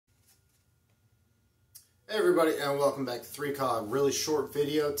Hey everybody, and welcome back to 3Cog. Really short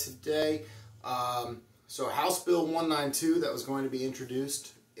video today. So House Bill 192 that was going to be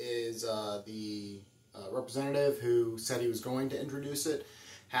introduced is the representative who said he was going to introduce it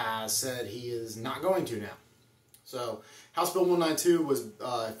has said he is not going to now. So House Bill 192 was,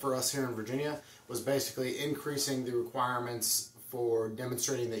 for us here in Virginia, was basically increasing the requirements for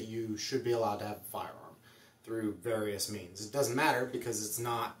demonstrating that you should be allowed to have a firearm through various means. It doesn't matter because it's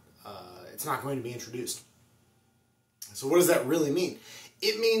not going to be introduced. So what does that really mean?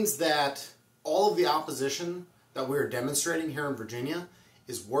 It means that all of the opposition that we're demonstrating here in Virginia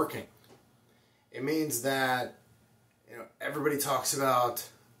is working. It means that, everybody talks about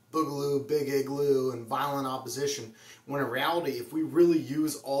boogaloo, big igloo, and violent opposition, when in reality, if we really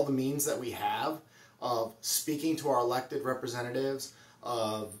use all the means that we have of speaking to our elected representatives,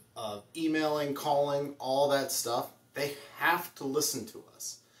 of emailing, calling, all that stuff, they have to listen to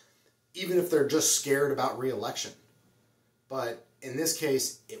us, even if they're just scared about re-election. But in this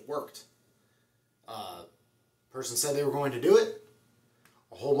case, it worked. Person said they were going to do it.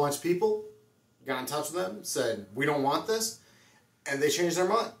 A whole bunch of people got in touch with them, said, we don't want this. And they changed their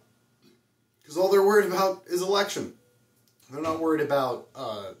mind. Because all they're worried about is election. They're not worried about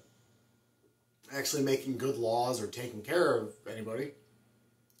actually making good laws or taking care of anybody.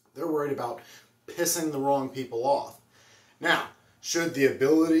 They're worried about pissing the wrong people off. Now, should the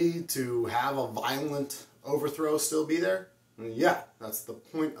ability to have a violent overthrow still be there? Yeah, that's the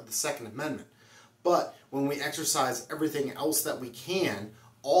point of the Second Amendment. But when we exercise everything else that we can,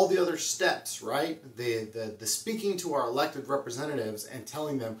 all the other steps, right? The speaking to our elected representatives and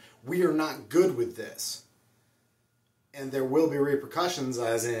telling them, we are not good with this. And there will be repercussions,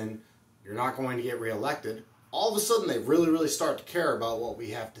 as in, you're not going to get reelected. All of a sudden, they really start to care about what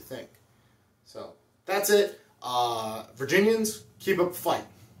we have to think. So, that's it. Virginians, keep up the fight.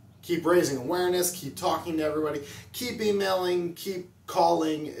 Keep raising awareness, keep talking to everybody, keep emailing, keep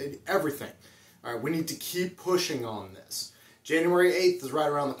calling, everything. All right, we need to keep pushing on this. January 8th is right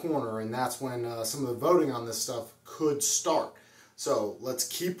around the corner, and that's when some of the voting on this stuff could start. So let's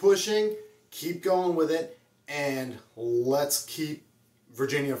keep pushing, keep going with it, and let's keep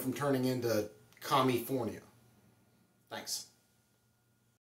Virginia from turning into California. Thanks.